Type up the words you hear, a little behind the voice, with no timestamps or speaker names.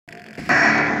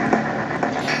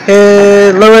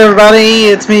Hello everybody,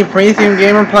 it's me, Prometheum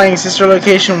Gamer, playing Sister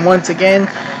Location once again.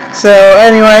 So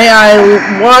anyway,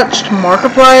 I watched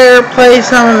Markiplier play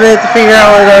some of it to figure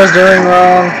out what I was doing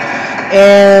wrong.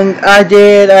 And I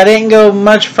didn't go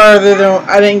much further than,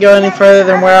 I didn't go any further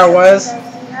than where I was.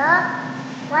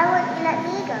 Why wouldn't you let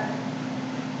me go?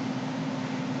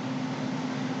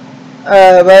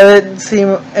 But I didn't see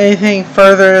anything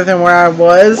further than where I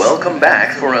was. Welcome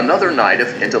back for another night of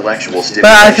intellectual stimulation.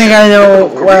 But I think I know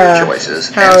career choices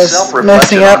how I and was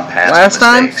self-reflection messing up on past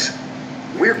last mistakes.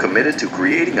 We're committed to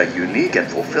creating a unique and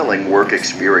fulfilling work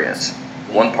experience.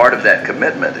 One part of that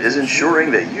commitment is ensuring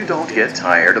that you don't get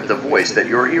tired of the voice that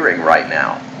you're hearing right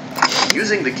now.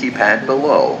 Using the keypad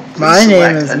below, My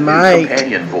name is a Mike. new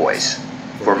companion voice.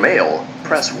 For male,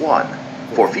 press 1.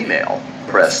 For female,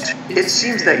 press 2. It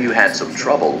seems that you had some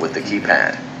trouble with the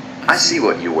keypad. I see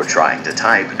what you were trying to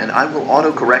type, and I will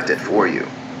auto-correct it for you.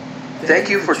 Thank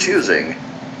you for choosing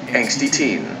Angsty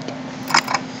Teen.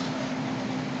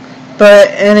 But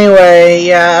anyway,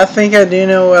 yeah, I think I do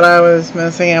know what I was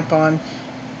messing up on.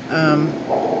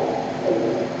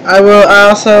 I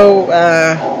also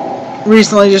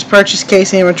recently just purchased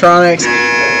Case Animatronics,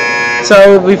 so I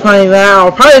will be playing that.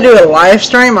 I'll probably do a live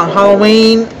stream on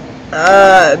Halloween.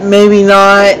 Maybe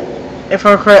not, if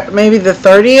I'm correct, maybe the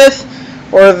 30th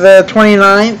or the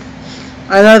 29th.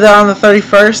 I know that on the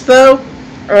 31st though,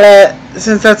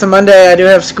 since that's a Monday, I do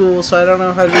have school, so I don't know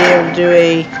if I'd be able to do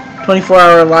a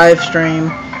 24-hour live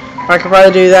stream. I could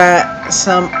probably do that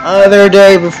some other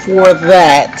day before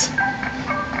that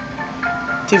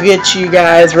to get you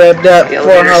guys revved up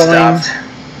for Halloween.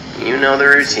 Stopped. You know the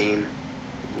routine.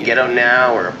 Get out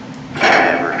now or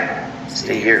whatever.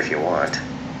 Stay here if you want.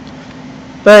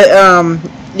 But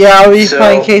yeah, I'll be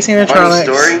playing Case Animatronics.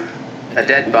 Funny story. A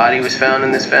dead body was found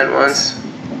in this vent once.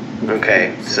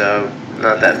 Okay, so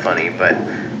not that funny, but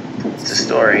it's a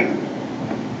story.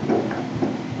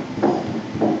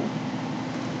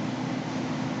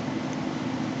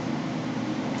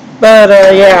 But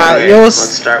yeah, okay, let's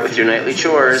start with your nightly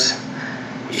chores.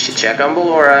 You should check on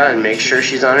Ballora and make sure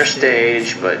she's on her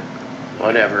stage, but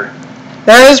whatever.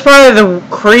 That is probably the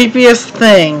creepiest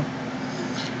thing.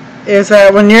 Is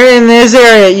that when you're in this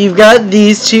area, you've got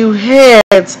these two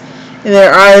heads, and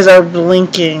their eyes are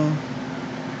blinking.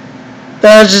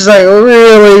 That's just like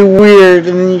really weird,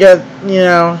 and then you got, you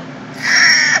know.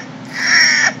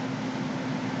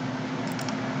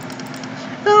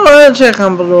 I want to check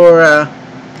on Ballora.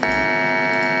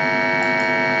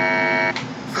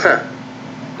 Huh.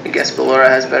 I guess Ballora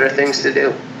has better things to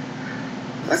do.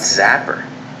 Let's zap her.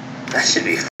 That should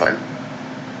be fun.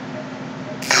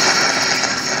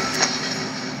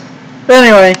 But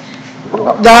anyway,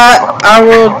 I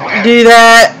will do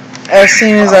that as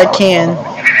soon as I can.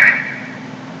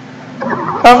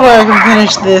 Hopefully I can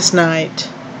finish this night.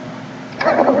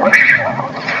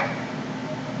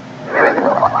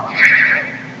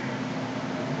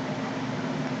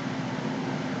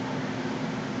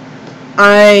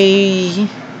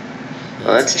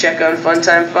 Well, let's check on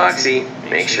Funtime Foxy.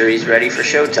 Make sure he's ready for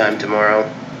showtime tomorrow.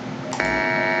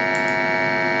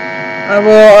 I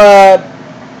will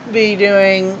be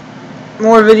doing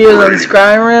more videos on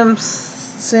Skyrim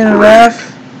soon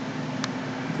enough.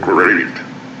 Great.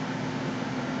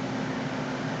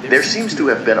 There seems to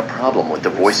have been a problem with the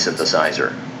voice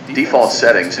synthesizer. Default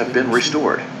settings have been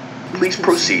restored. Please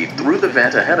proceed through the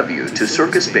vent ahead of you to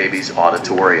Circus Baby's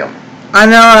auditorium. I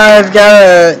know I've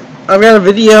got a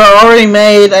video already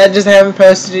made. I just haven't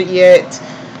posted it yet.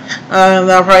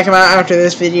 That'll probably come out after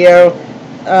this video.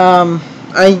 I'm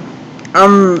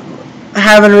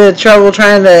having a bit of trouble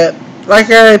trying to, like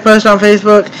I already posted on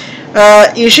Facebook.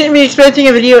 You shouldn't be expecting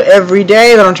a video every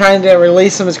day, but I'm trying to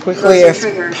release them as quickly as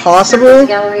possible.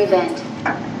 Gallery vent.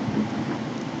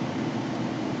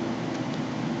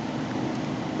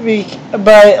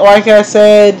 But like I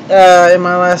said in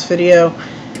my last video,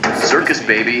 Circus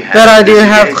Baby has that I do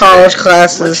have today. college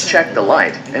classes. Let's check the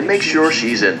light and make sure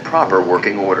she's in proper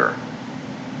working order.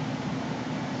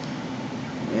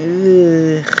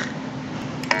 Ugh.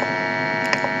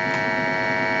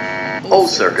 Oh,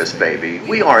 Circus Baby,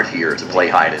 we aren't here to play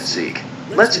hide and seek.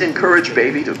 Let's encourage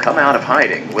Baby to come out of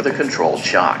hiding with a controlled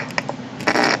shock.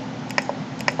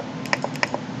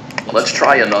 Let's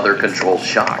try another controlled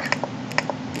shock.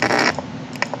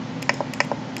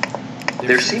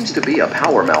 There seems to be a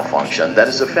power malfunction that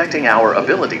is affecting our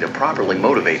ability to properly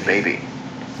motivate Baby.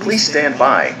 Please stand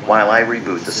by while I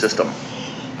reboot the system.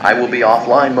 I will be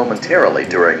offline momentarily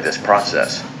during this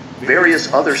process.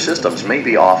 Various other systems may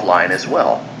be offline as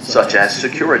well, such as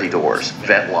security doors,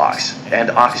 vent locks,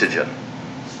 and oxygen.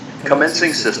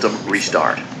 Commencing system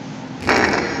restart.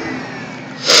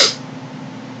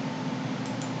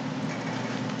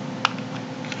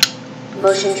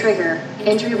 Motion trigger,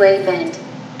 entryway vent.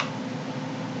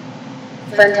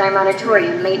 Funtime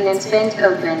auditorium maintenance vent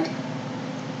opened.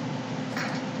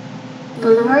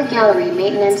 Ballora gallery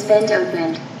maintenance vent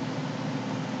opened.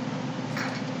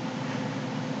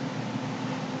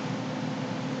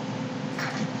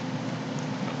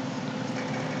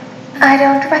 I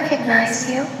don't recognize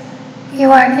you.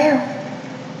 You are new.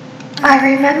 I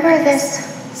remember this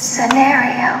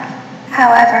scenario.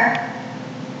 However,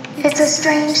 it's a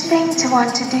strange thing to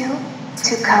want to do,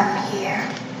 to come here.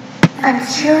 I'm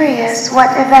curious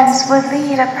what events would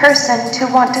lead a person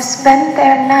to want to spend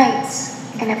their nights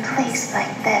in a place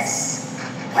like this.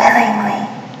 Willingly.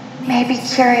 Maybe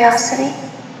curiosity,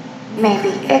 maybe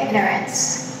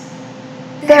ignorance.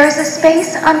 There is a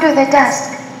space under the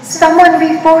desk. Someone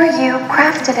before you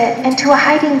crafted it into a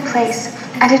hiding place,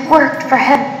 and it worked for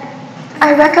him.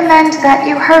 I recommend that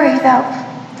you hurry, though.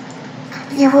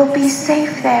 You will be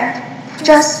safe there.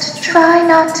 Just try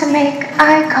not to make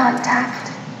eye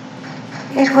contact.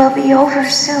 It will be over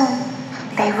soon.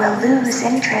 They will lose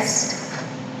interest.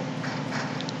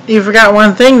 You forgot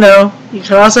one thing, though. You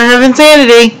can also have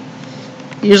insanity.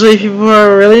 Usually people who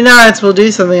are really nuts will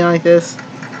do something like this.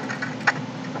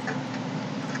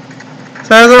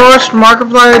 So as I watched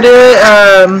Markiplier do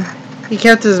it, he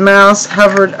kept his mouse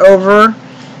hovered over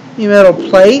the metal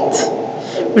plate,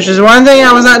 which is one thing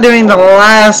I was not doing the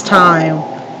last time.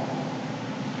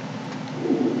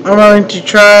 I'm going to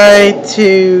try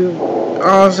to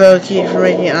also keep from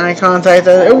making eye contact.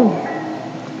 Ooh.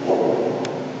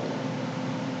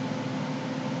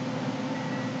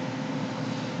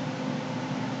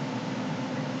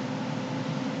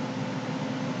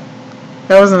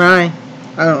 That was an eye.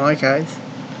 I don't like eyes.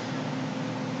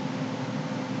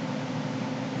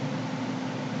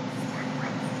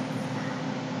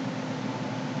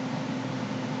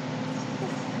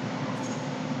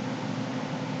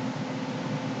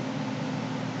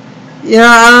 Yeah,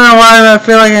 I don't know why I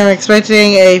feel like I'm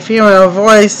expecting a female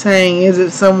voice saying, "Is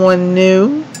it someone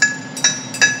new?"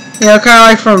 You know, kind of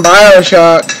like from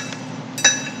BioShock.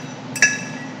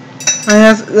 I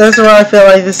mean, that's what I feel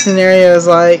like this scenario is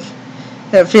like.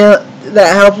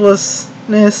 That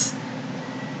helplessness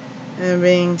and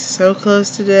being so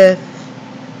close to death.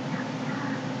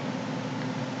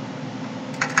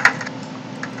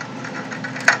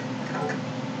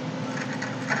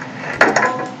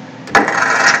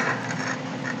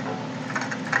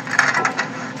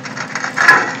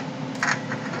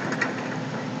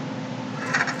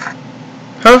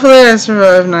 Hopefully I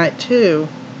survive night 2.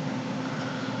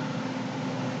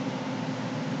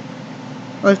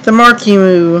 Like the Marky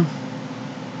Moo.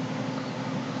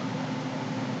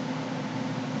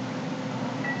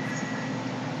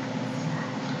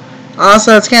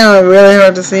 Also, it's kind of really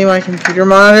hard to see my computer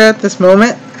monitor at this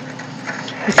moment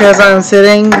because I'm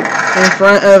sitting in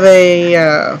front of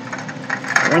a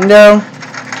window.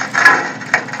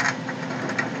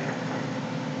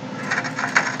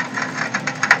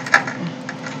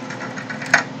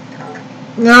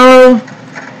 No.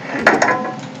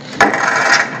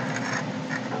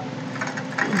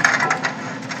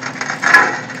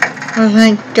 Oh,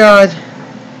 thank God.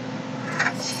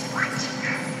 She's watching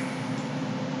her.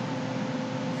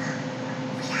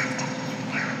 We have to leave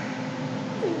now.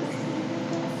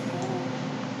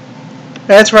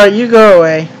 That's right, you go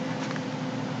away.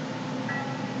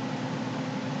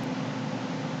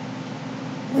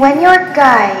 When your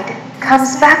guide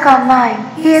comes back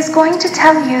online, he is going to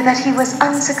tell you that he was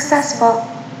unsuccessful,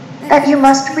 that you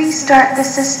must restart the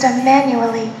system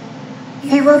manually.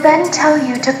 He will then tell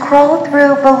you to crawl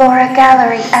through Ballora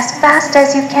Gallery as fast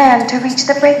as you can to reach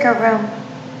the breaker room.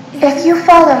 If you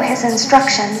follow his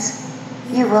instructions,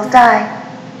 you will die.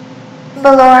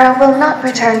 Ballora will not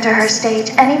return to her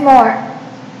stage anymore.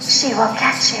 She will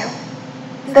catch you.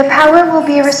 The power will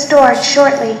be restored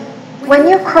shortly. When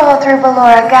you crawl through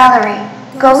Ballora Gallery,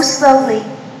 go slowly.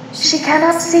 She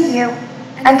cannot see you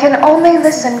and can only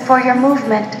listen for your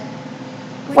movement.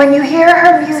 When you hear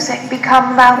her music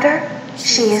become louder,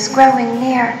 she is growing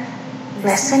near,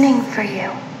 listening for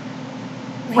you.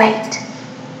 Wait,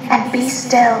 and be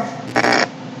still.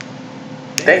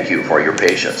 Thank you for your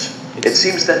patience. It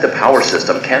seems that the power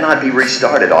system cannot be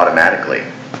restarted automatically.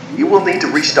 You will need to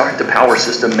restart the power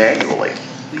system manually.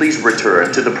 Please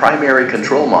return to the primary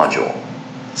control module.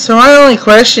 So my only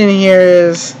question here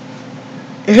is,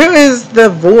 who is the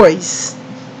voice?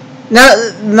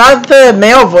 Not the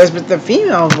male voice, but the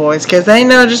female voice, because they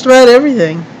know just about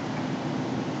everything.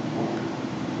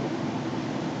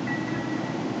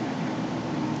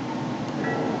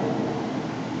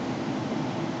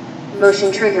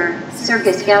 Motion trigger,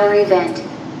 circus gallery vent.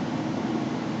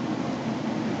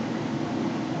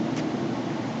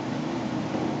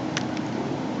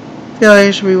 feel like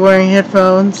I should be wearing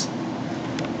headphones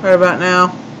right about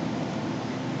now.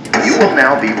 You will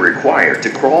now be required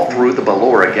to crawl through the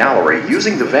Ballora gallery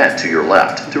using the vent to your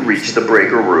left to reach the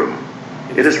breaker room.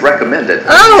 It is recommended that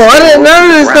Oh, I didn't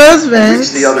notice those and reach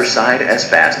vents. the other side as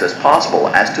fast as possible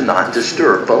as to not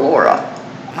disturb Ballora.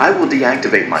 I will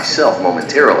deactivate myself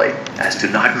momentarily as to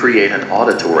not create an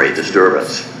auditory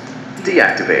disturbance.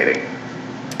 Deactivating.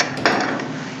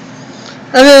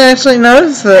 I didn't actually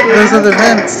notice that those other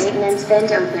vents. Maintenance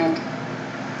vent opened.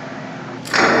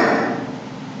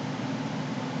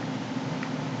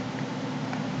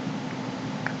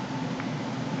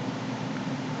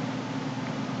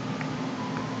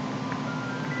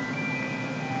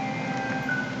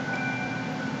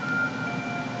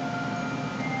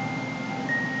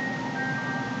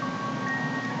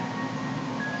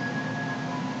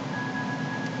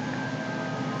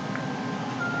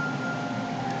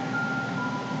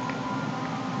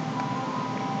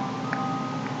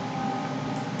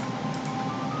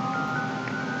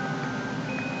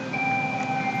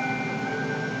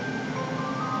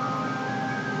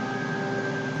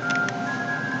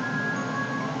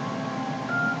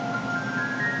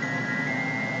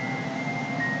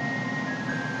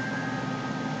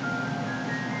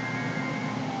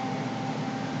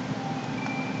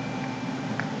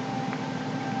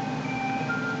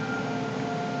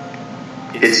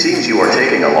 It seems you are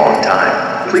taking a long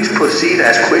time. Please proceed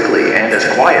as quickly and as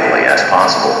quietly as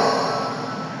possible.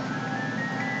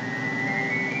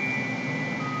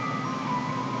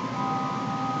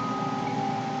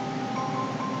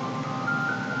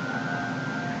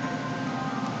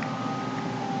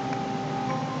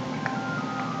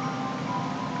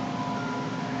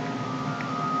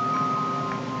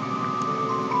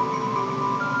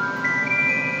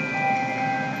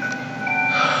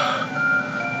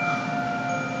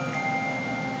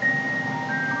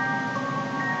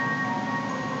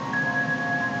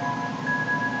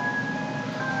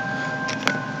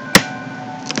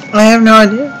 I have no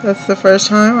idea. That's the first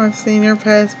time I've seen her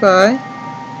pass by.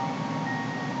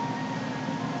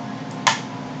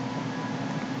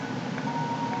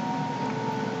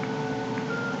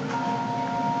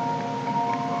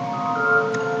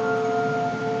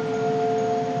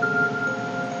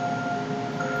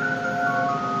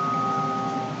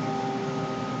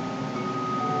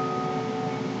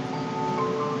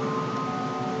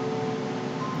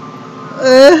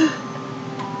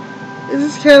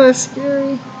 This is kind of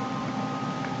scary.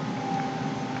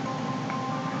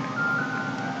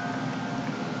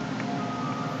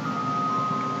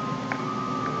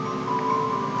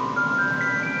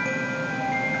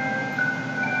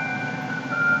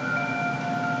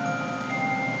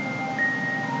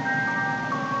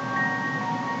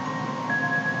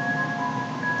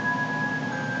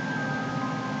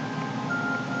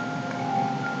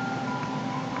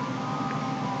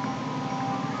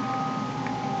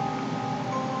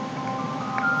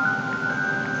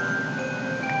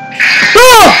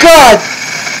 Oh God!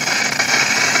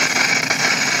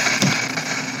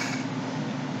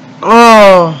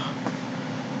 Oh.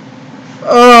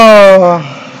 Oh.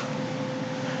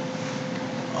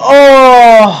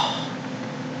 Oh.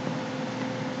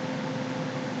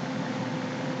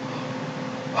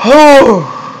 Oh.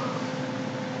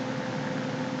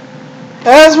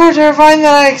 That was more terrifying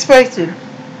than I expected.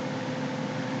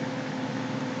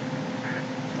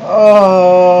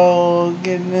 Oh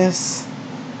goodness.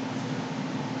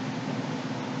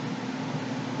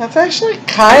 That's actually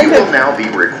kind You of... will now be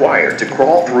required to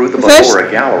crawl through the Ballora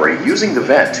gallery using the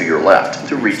vent to your left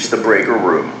to reach the breaker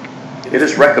room. It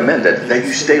is recommended that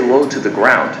you stay low to the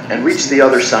ground and reach the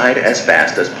other side as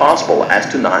fast as possible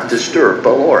as to not disturb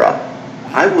Ballora.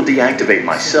 I will deactivate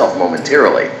myself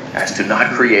momentarily as to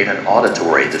not create an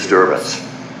auditory disturbance.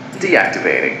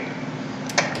 Deactivating.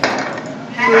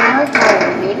 Ballora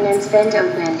gallery maintenance vent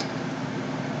opened.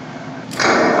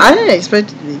 I didn't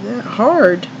expect it to be that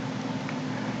hard.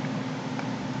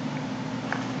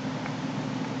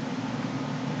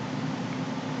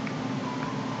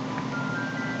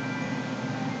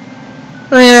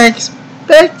 I mean, I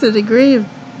expect a degree of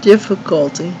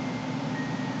difficulty.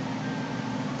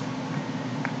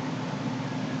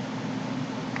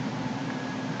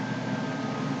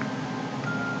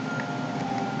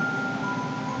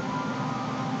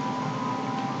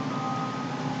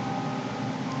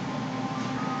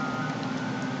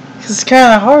 It's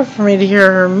kind of hard for me to hear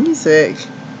her music.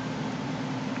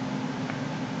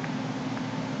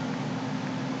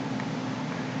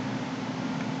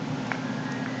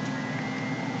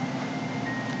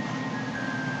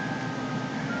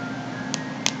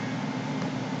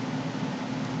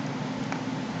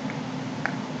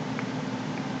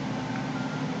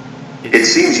 It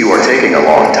seems you are taking a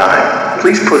long time.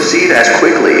 Please proceed as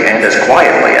quickly and as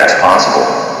quietly as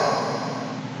possible.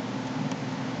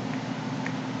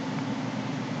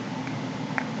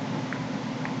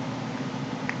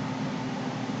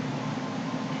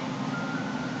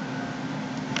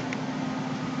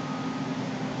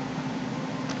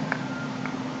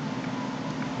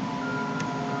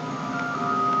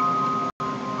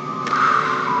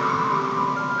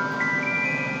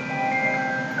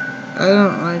 I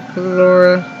don't like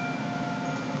Laura.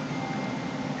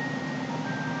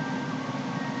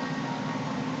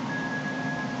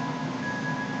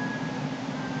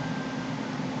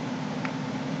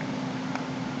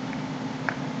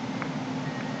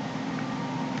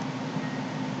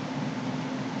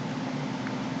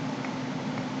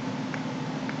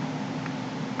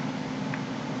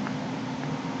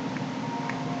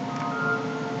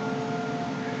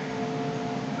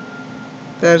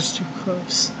 That's too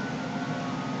close.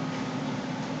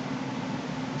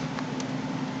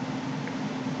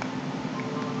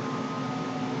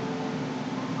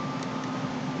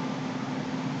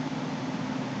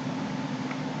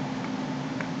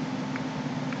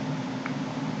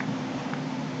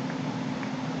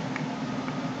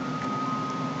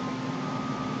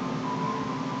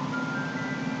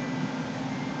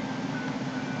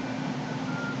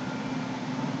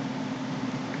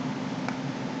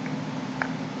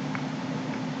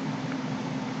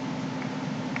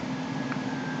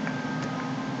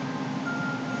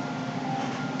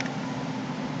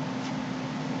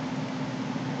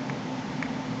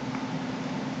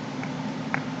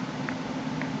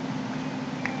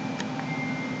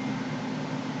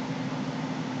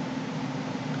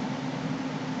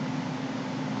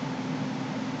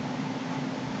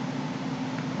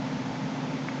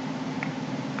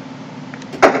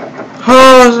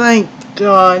 Oh, thank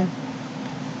God.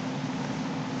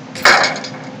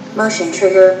 Motion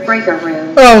trigger breaker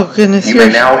room. Oh, goodness. You may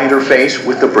now interface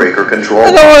with the breaker control.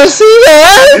 I don't want to see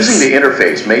that. Using the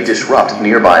interface may disrupt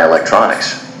nearby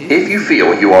electronics. If you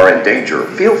feel you are in danger,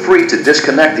 feel free to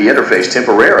disconnect the interface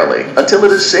temporarily until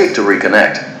it is safe to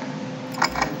reconnect.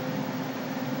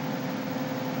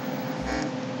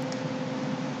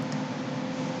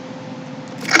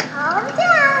 Calm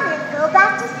down and go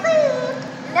back to sleep.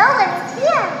 No one is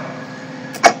here.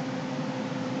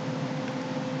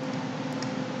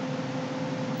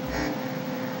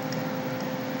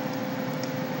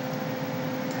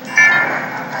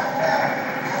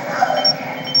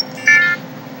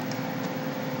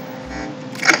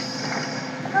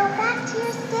 Go back to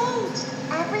your stage.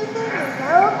 Everything is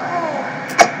okay.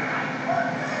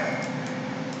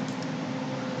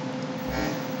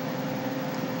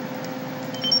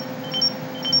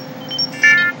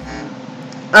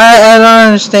 I don't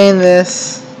understand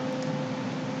this.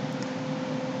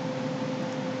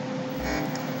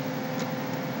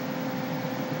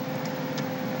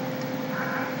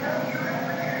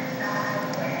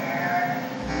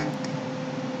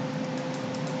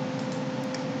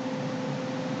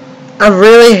 I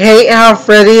really hate how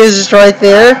Freddy is just right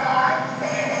there.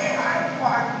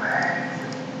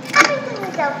 Everything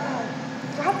is okay.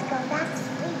 Let's go back to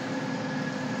sleep.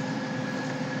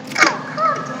 Oh,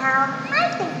 calm down.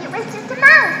 I think it was just a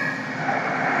mouse.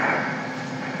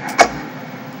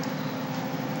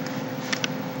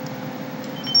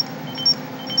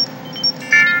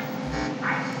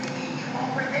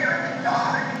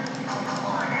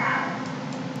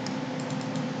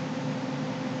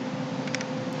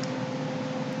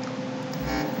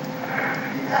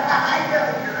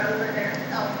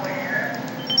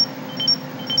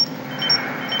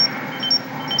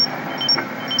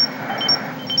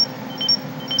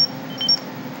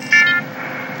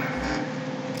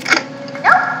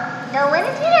 Nope, no one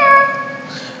is here.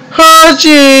 Oh,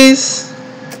 jeez.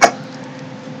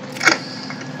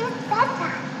 It's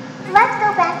bedtime. Let's go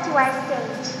back to our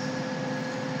stage.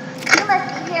 You must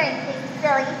be hearing things,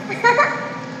 silly.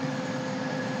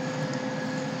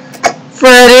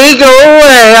 Freddy, go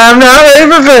away. I'm not ready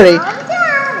for Freddy. Calm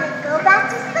down and go back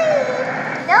to sleep.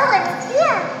 No one is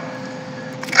here.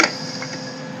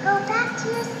 Go back to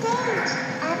your stage.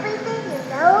 Everything is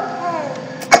okay.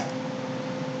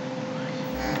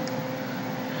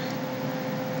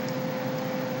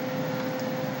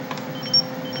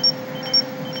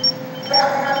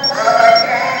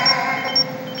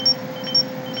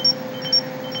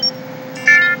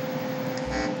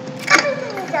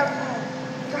 Everything is okay.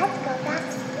 Let's go back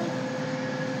to sleep.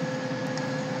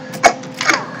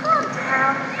 Oh, calm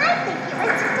down. I think it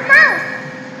was just a mouse.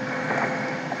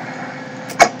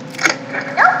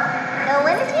 Nope, no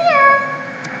one is here.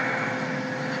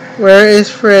 Where is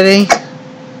Freddy?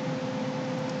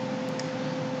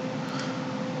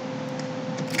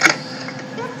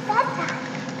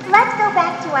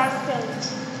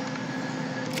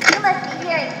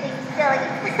 hearing things, silly.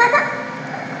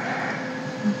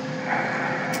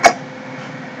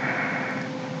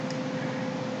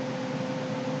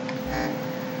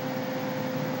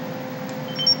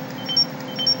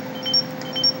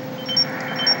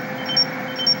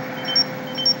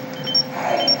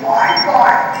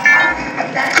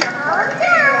 Calm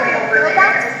down. Go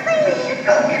back to sleep.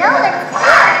 No one's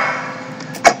here.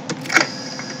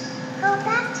 Go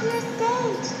back to your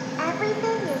stage.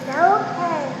 Everything is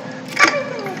okay.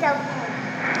 Everything is okay.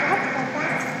 Let's go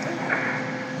back to sleep.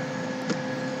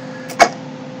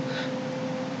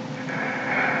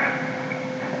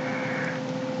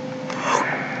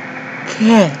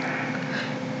 Okay.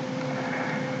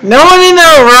 No one in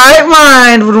their right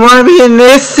mind would want to be in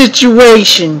this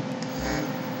situation.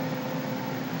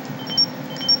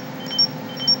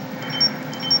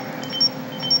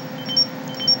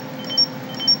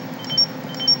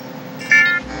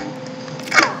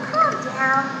 Oh, calm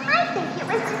down. I think it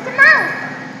was just a mouse.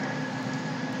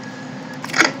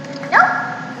 Nope,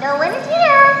 no one is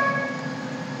here.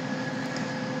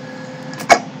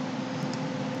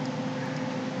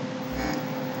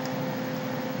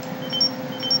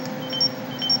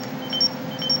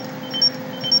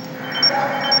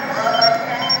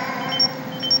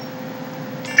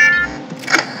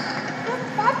 It's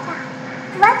bedtime.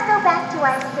 Let's go back to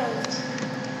our stage.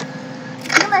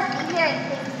 You must be hearing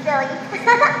things, silly.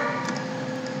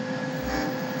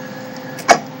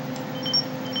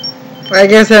 I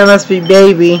guess that must be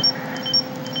Baby.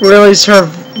 Release her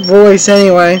voice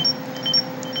anyway.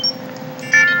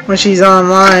 When she's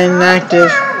online and active.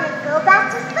 Calm down and go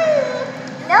back to sleep.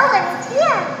 No one is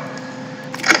here.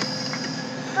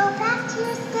 Go back to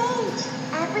your stage.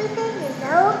 Everything is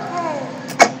okay.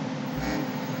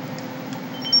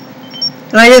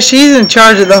 And I guess she's in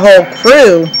charge of the whole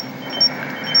crew.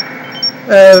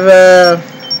 Of,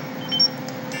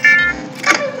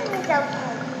 Everything is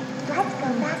okay. Let's go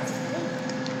back to sleep.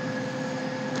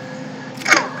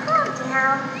 Oh, calm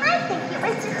down. I think it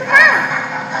was just a mouse.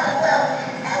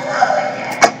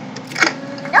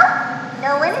 Nope,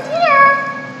 no one is here.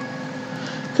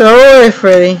 Go away,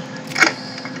 Freddy.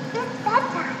 It's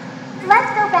bedtime.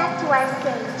 Let's go back to our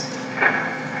stage.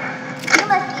 You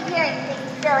must be hearing things,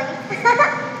 silly.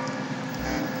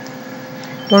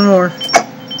 One more.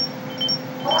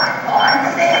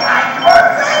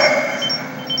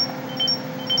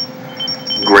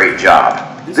 Great job.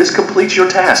 This completes your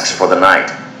tasks for the night.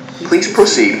 Please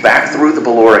proceed back through the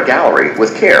Ballora Gallery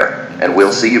with care, and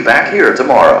we'll see you back here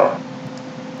tomorrow.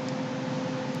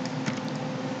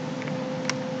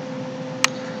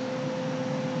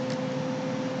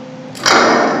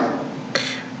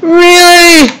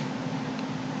 Really?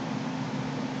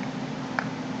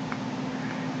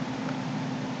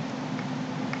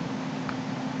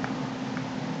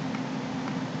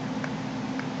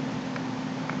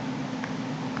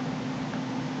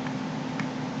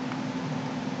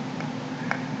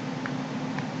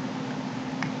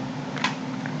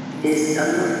 Is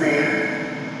someone there?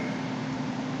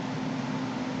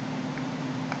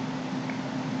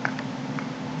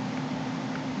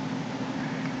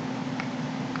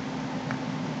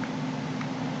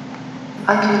 I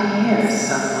can hear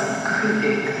someone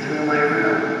creeping through my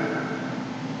room.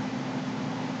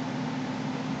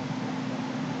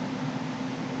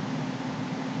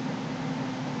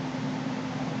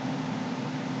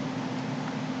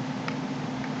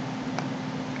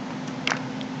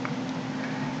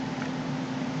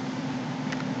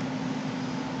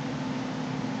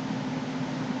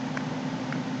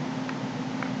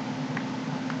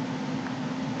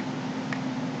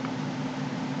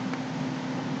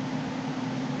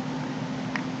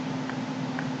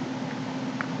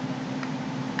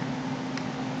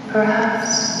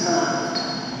 Perhaps not.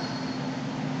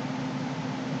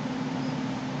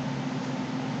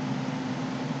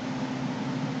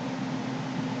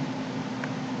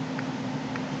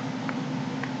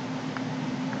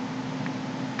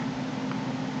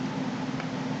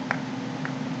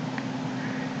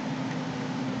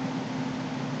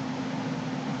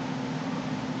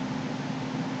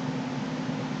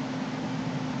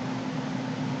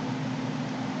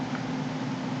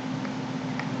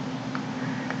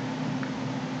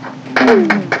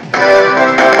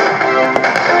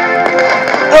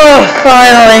 Oh,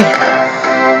 finally.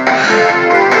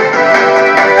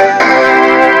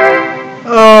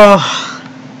 Oh,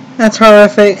 that's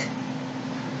horrific.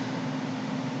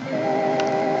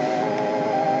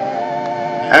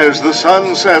 As the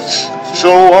sun sets,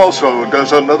 so also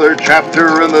does another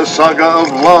chapter in the saga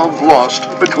of love lost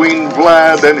between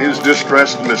Vlad and his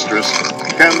distressed mistress.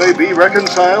 Can they be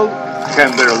reconciled?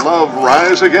 Can their love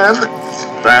rise again?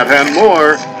 That and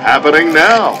more happening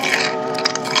now.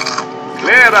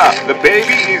 Clara, the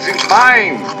baby isn't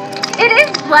mine. It is,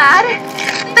 Vlad.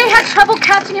 They had trouble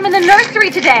catching him in the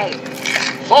nursery today.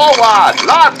 So what?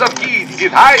 Lots of kids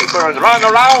get hyper and run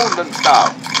around and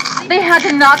stuff. They had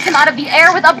to knock him out of the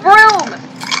air with a broom.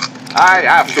 I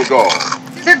have to go.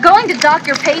 They're going to dock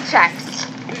your paychecks.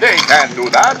 They can't do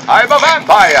that. I'm a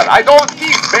vampire. I don't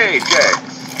need paychecks.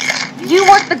 You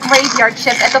work the graveyard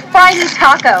shift at the Fry Me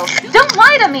Taco. Don't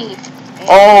lie to me.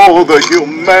 Oh, the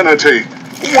humanity!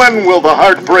 When will the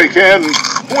heartbreak end?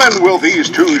 When will these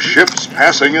two ships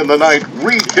passing in the night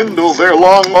rekindle their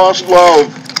long-lost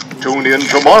love? Tune in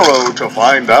tomorrow to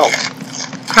find out.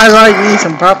 I like me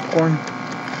some popcorn.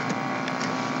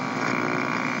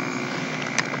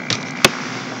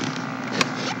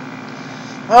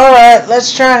 Alright,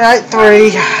 let's try night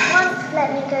 3. Once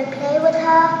let me go play with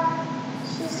her.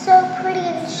 She's so pretty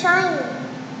and shiny.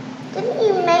 Didn't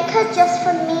you make her just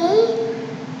for me?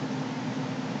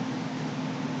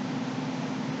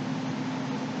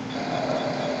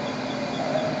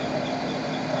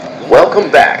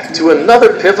 Welcome back to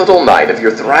another pivotal night of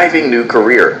your thriving new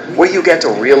career, where you get to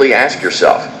really ask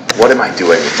yourself, what am I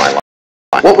doing with my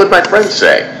life? What would my friends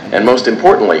say? And most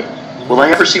importantly, will I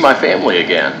ever see my family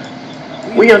again?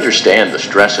 We understand the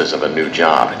stresses of a new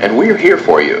job, and we're here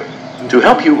for you. To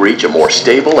help you reach a more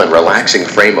stable and relaxing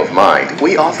frame of mind,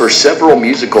 we offer several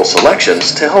musical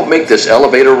selections to help make this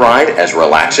elevator ride as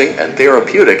relaxing and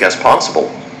therapeutic as possible.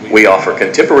 We offer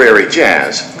contemporary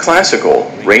jazz, classical,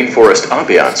 rainforest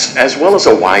ambiance, as well as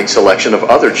a wide selection of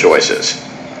other choices.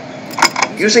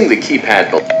 Using the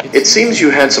keypad, it seems you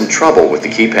had some trouble with the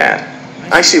keypad.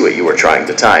 I see what you were trying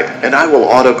to type, and I will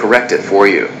auto-correct it for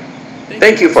you.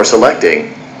 Thank you for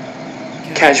selecting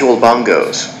Casual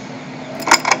Bongos.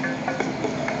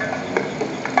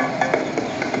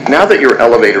 Now that your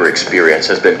elevator experience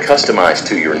has been customized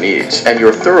to your needs and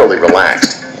you're thoroughly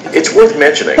relaxed, it's worth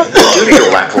mentioning that due to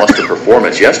your lackluster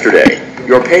performance yesterday,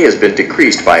 your pay has been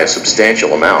decreased by a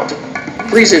substantial amount.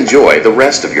 Please enjoy the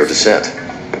rest of your descent.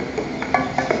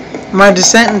 My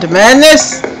descent into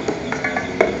madness?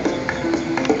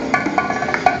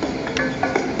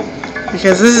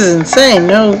 Because this is insane.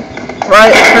 No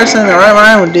right person in the right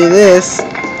mind would do this.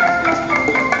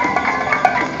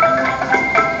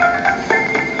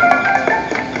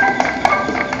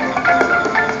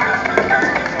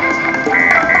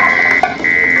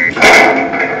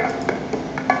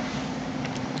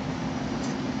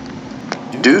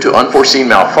 Due to unforeseen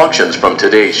malfunctions from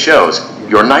today's shows,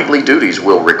 your nightly duties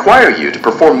will require you to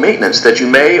perform maintenance that you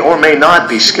may or may not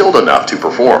be skilled enough to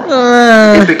perform.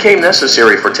 It became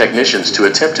necessary for technicians to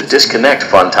attempt to disconnect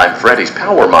Funtime Freddy's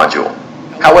power module.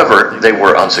 However, they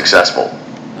were unsuccessful.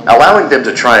 Allowing them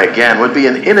to try again would be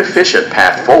an inefficient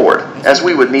path forward, as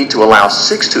we would need to allow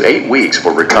 6 to 8 weeks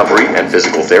for recovery and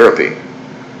physical therapy.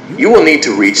 You will need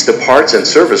to reach the parts and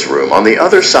service room on the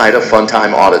other side of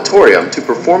Funtime Auditorium to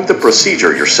perform the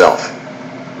procedure yourself.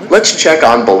 Let's check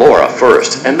on Ballora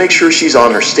first and make sure she's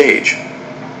on her stage.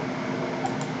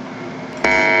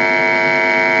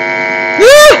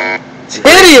 It's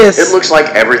hideous! It looks like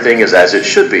everything is as it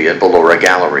should be at Ballora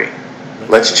Gallery.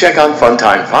 Let's check on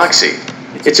Funtime Foxy.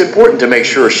 It's important to make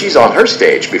sure she's on her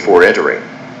stage before entering.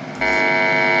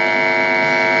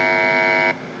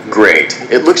 Great.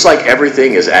 It looks like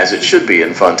everything is as it should be in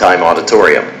Funtime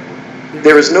Auditorium.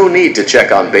 There is no need to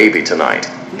check on Baby tonight.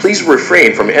 Please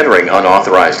refrain from entering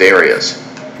unauthorized areas.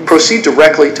 Proceed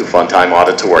directly to Funtime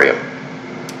Auditorium.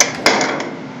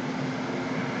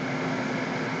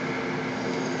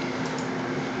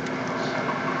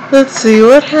 Let's see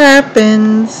what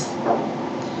happens.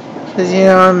 Because, you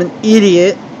know, I'm an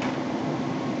idiot.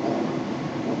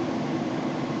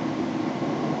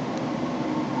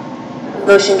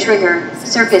 Motion trigger.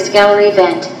 Circus gallery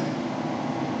vent.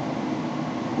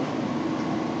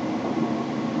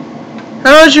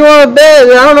 How much you want to bet?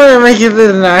 I don't know how to make it through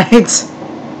the night.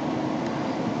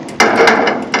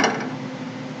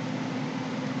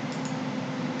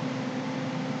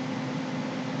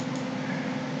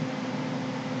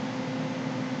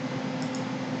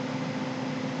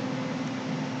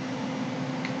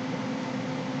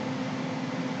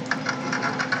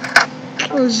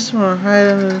 I just want to hide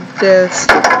under the desk.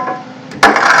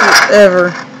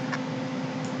 Ever.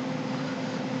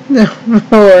 No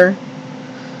more.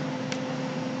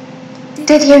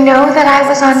 Did you know that I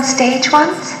was on stage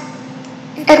once?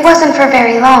 It wasn't for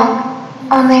very long,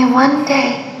 only one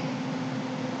day.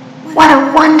 What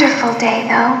a wonderful day,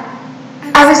 though.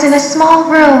 I was in a small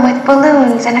room with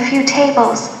balloons and a few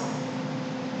tables.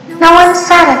 No one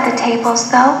sat at the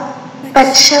tables, though,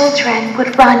 but children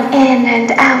would run in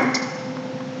and out.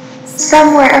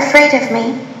 Some were afraid of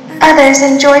me, Others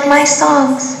enjoyed my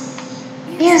songs.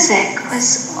 Music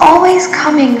was always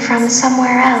coming from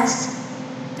somewhere else,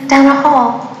 down a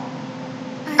hall.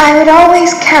 I would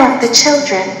always count the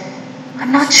children.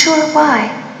 I'm not sure why.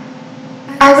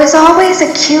 I was always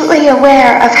acutely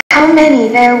aware of how many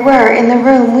there were in the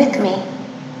room with me.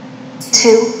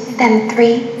 2, then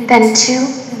 3, then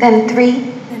 2, then 3,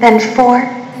 then 4,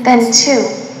 then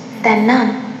 2, then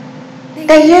none.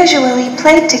 They usually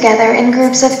played together in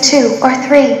groups of 2 or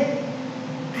 3.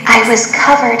 I was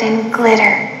covered in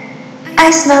glitter.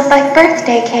 I smelled like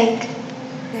birthday cake.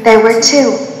 There were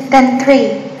 2, then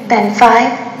 3, then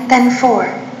 5, then 4.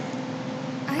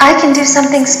 I can do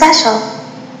something special.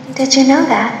 Did you know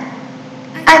that?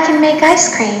 I can make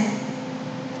ice cream.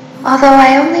 Although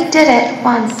I only did it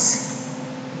once.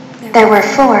 There were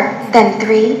 4, then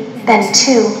 3, then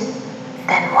 2,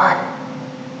 then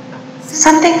 1.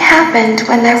 Something happened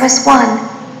when there was 1.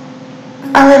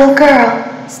 A little girl,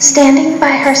 standing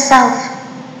by herself.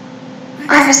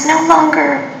 I was no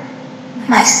longer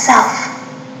myself,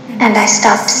 and I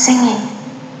stopped singing.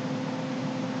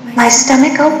 My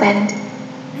stomach opened,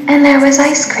 and there was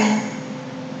ice cream.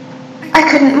 I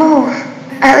couldn't move,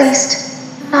 at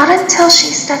least, not until she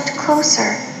stepped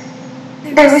closer.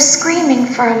 There was screaming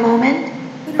for a moment,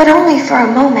 but only for a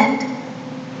moment.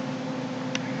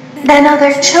 Then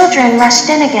other children rushed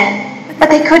in again, but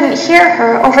they couldn't hear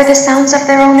her over the sounds of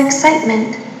their own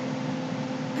excitement.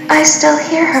 I still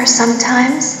hear her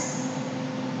sometimes.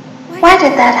 Why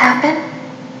did that happen?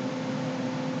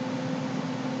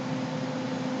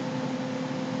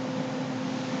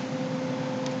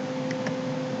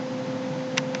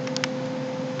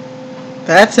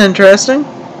 That's interesting.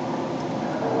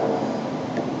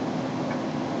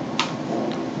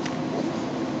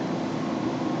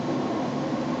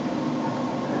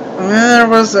 And then there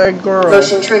was a girl.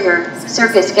 Motion trigger.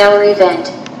 Circus gallery vent.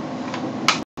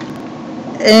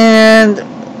 And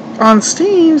on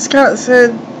Steam, Scott said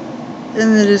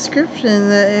in the description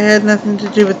that it had nothing to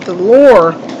do with the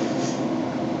lore.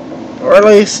 Or at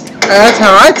least, that's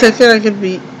how I took it. I could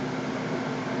be...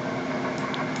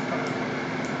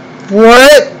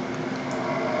 What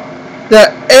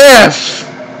the F?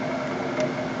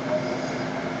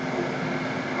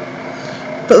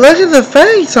 But look at the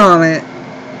face on it.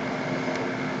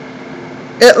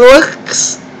 It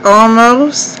looks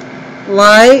almost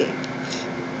like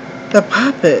the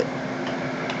puppet.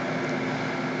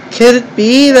 Could it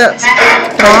be that's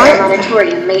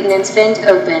Auditorium maintenance vent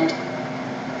opened.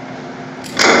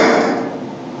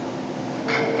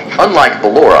 Unlike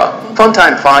Ballora,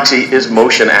 Funtime Foxy is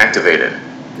motion activated.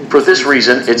 For this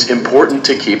reason, it's important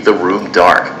to keep the room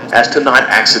dark, as to not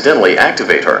accidentally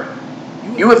activate her.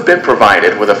 You have been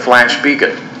provided with a flash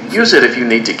beacon. Use it if you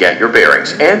need to get your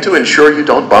bearings and to ensure you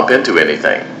don't bump into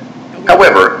anything.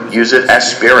 However, use it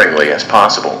as sparingly as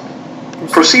possible.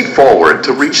 Proceed forward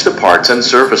to reach the parts and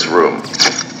service room.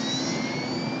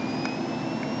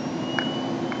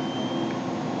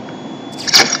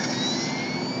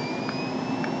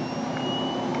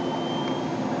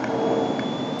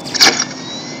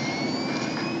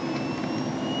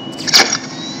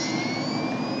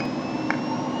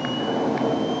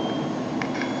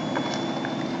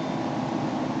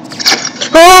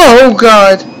 Oh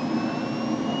God!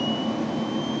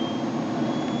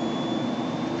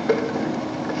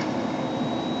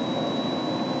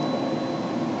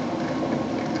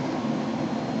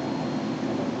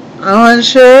 I'm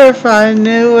unsure if I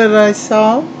knew what I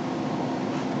saw.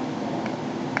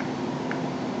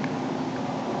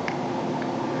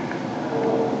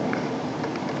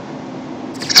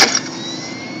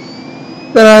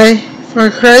 But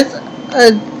for Christ,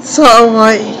 I saw a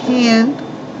white hand.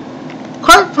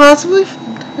 Quite possibly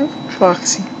from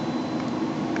Foxy.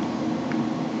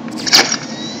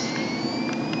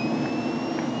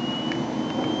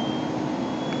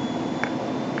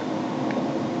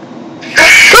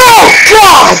 Oh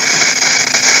God!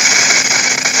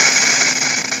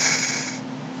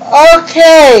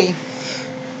 Okay.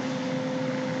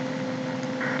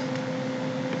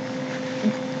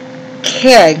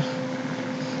 Okay.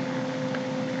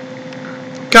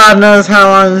 God knows how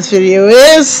long this video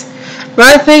is. But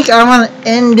I think I want to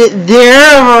end it there.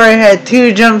 I've already had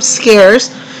 2 jump scares.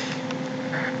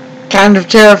 Kind of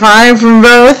terrifying from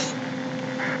both.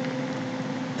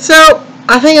 So,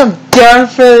 I think I'm done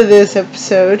for this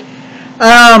episode.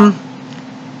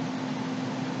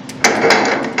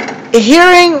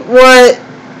 Hearing what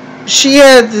she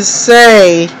had to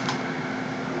say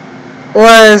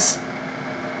was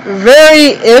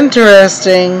very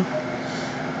interesting.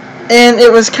 And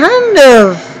it was kind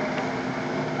of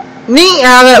neat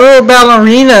how that little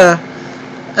ballerina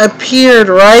appeared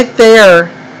right there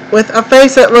with a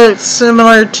face that looks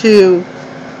similar to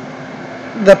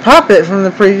the puppet from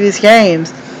the previous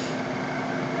games.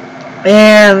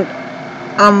 And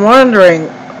I'm wondering,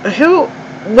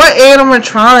 what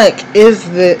animatronic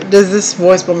does this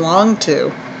voice belong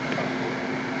to?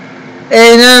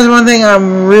 And that is one thing I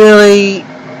really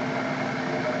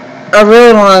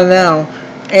want to know.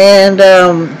 And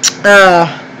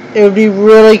it would be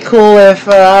really cool if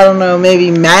I don't know, maybe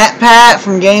Matt Pat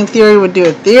from Game Theory would do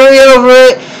a theory over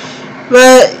it.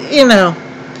 But you know,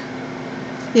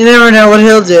 you never know what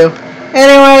he'll do.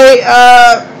 Anyway,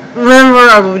 remember,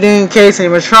 I will be doing Case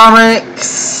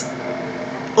Animatronics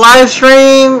live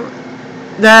stream.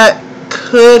 That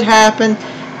could happen.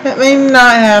 That may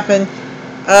not happen.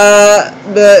 But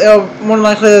more than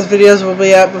likely those videos will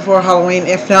be up before Halloween,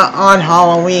 if not on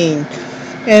Halloween.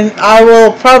 And I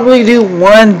will probably do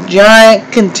one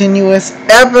giant continuous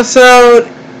episode.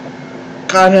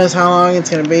 God knows how long it's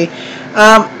going to be.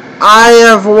 I've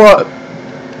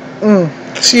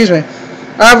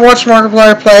watched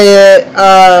Markiplier play it.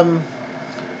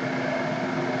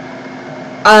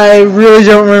 I really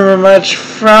don't remember much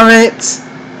from it.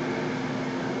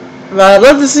 But I'd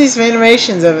love to see some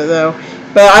animations of it, though.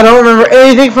 But I don't remember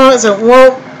anything from it, so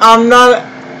I'm not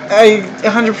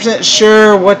 100%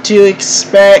 sure what to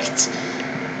expect.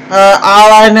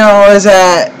 All I know is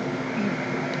that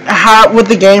what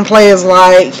the gameplay is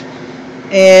like,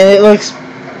 and it looks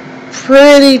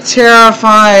pretty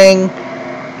terrifying.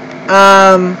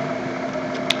 But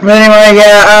anyway,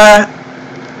 yeah.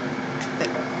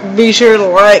 Be sure to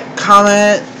like,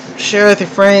 comment, share with your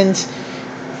friends.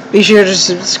 Be sure to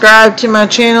subscribe to my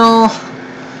channel.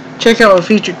 Check out my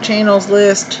featured channels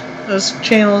list. Those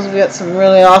channels, we got some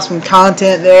really awesome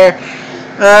content there.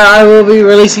 I will be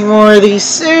releasing more of these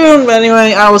soon. But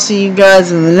anyway, I will see you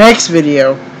guys in the next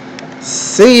video.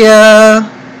 See ya!